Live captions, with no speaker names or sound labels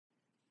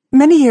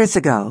Many years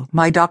ago,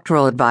 my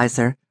doctoral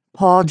advisor,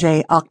 Paul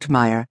J.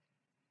 Ochtmeyer,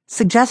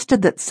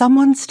 suggested that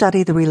someone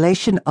study the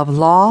relation of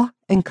law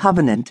and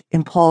covenant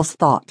in Paul's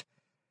thought.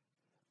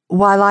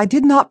 While I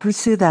did not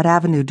pursue that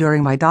avenue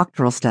during my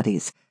doctoral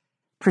studies,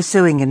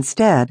 pursuing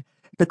instead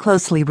the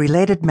closely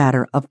related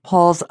matter of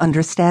Paul's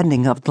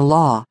understanding of the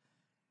law,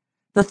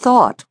 the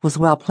thought was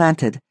well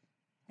planted,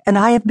 and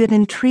I have been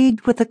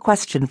intrigued with the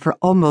question for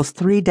almost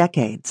 3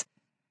 decades.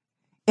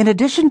 In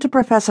addition to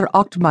Professor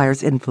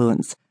Ochtmeyer's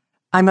influence,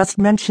 I must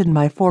mention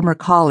my former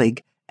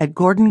colleague at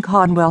Gordon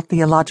Conwell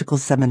Theological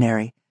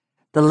Seminary,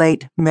 the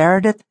late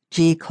Meredith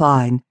G.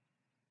 Kline.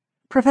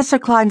 Professor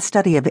Kline's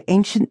study of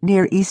ancient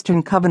Near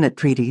Eastern covenant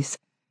treaties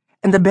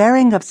and the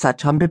bearing of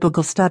such on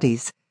biblical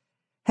studies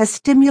has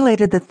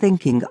stimulated the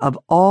thinking of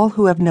all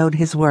who have known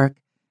his work.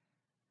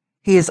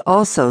 He has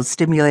also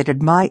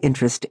stimulated my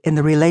interest in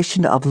the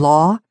relation of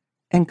law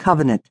and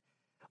covenant,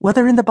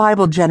 whether in the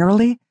Bible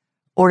generally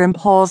or in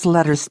Paul's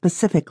letters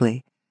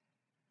specifically.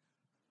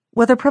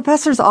 Whether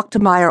Professors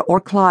Ochtmeyer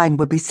or Kline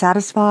would be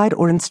satisfied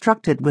or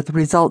instructed with the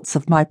results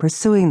of my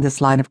pursuing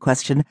this line of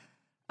question,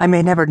 I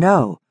may never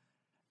know,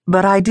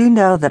 but I do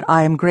know that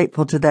I am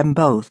grateful to them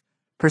both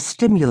for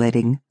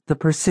stimulating the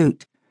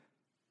pursuit.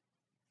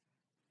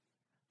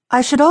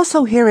 I should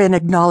also herein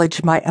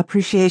acknowledge my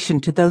appreciation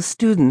to those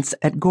students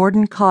at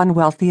Gordon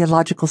Conwell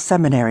Theological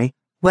Seminary,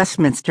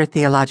 Westminster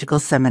Theological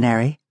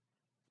Seminary,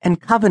 and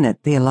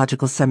Covenant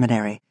Theological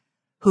Seminary,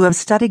 who have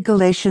studied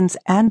Galatians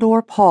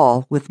and/or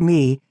Paul with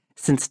me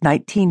since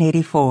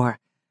 1984.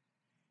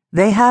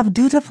 They have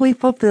dutifully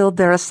fulfilled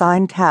their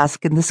assigned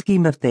task in the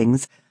scheme of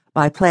things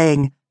by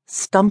playing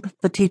stump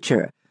the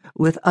teacher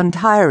with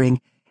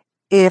untiring,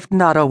 if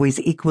not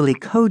always equally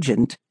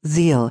cogent,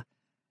 zeal.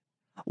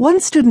 One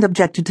student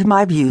objected to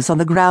my views on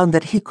the ground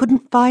that he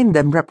couldn't find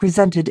them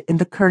represented in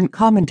the current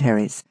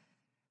commentaries.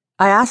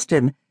 I asked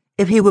him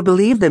if he would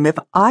believe them if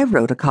I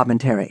wrote a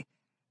commentary,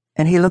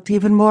 and he looked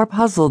even more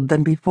puzzled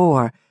than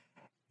before,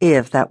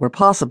 if that were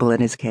possible in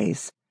his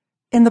case.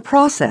 In the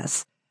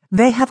process,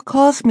 they have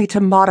caused me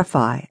to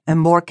modify and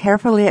more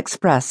carefully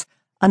express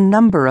a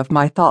number of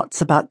my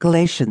thoughts about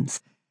Galatians.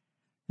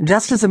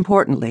 Just as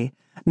importantly,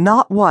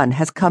 not one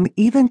has come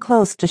even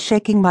close to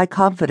shaking my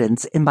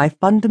confidence in my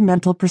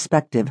fundamental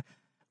perspective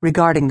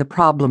regarding the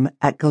problem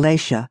at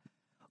Galatia,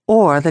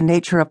 or the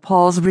nature of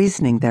Paul's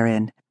reasoning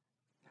therein.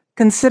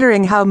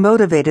 Considering how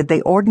motivated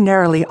they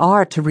ordinarily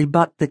are to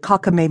rebut the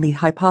cockamamie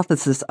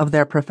hypothesis of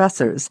their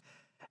professors,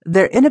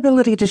 their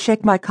inability to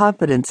shake my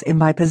confidence in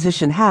my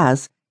position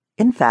has,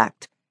 in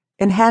fact,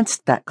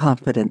 enhanced that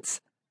confidence.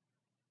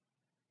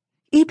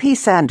 E.P.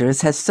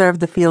 Sanders has served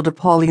the field of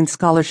Pauline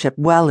scholarship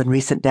well in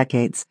recent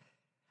decades.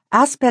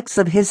 Aspects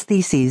of his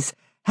theses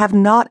have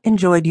not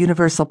enjoyed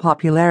universal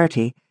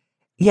popularity,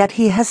 yet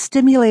he has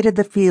stimulated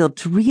the field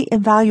to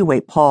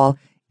re-evaluate Paul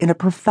in a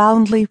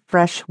profoundly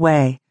fresh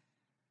way.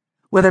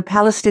 Whether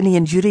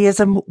Palestinian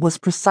Judaism was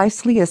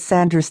precisely as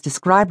Sanders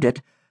described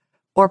it,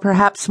 or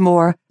perhaps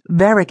more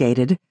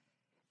variegated,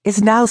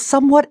 is now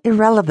somewhat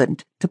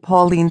irrelevant to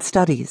Pauline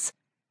studies.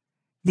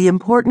 The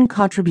important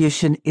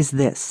contribution is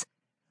this: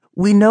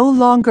 we no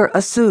longer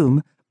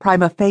assume,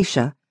 prima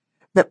facie,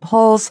 that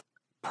Paul's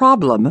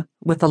problem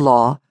with the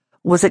law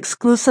was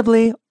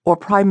exclusively or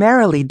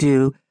primarily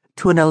due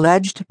to an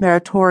alleged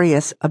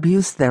meritorious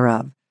abuse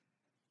thereof.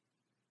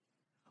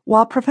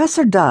 While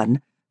Professor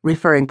Dunn,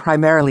 referring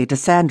primarily to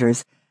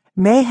Sanders,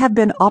 may have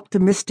been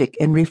optimistic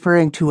in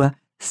referring to a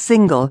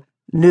single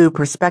new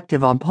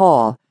perspective on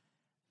Paul,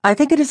 I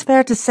think it is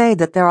fair to say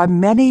that there are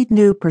many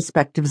new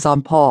perspectives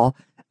on Paul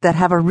that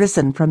have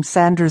arisen from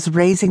Sanders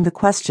raising the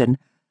question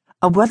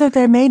of whether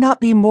there may not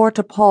be more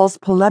to Paul's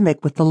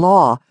polemic with the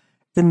law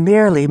than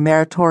merely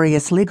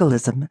meritorious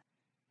legalism.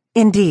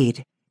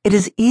 Indeed, it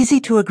is easy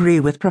to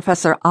agree with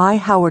Professor I.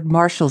 Howard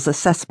Marshall's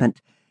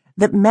assessment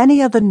that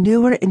many of the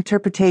newer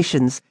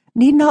interpretations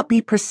need not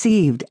be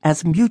perceived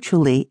as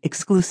mutually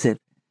exclusive.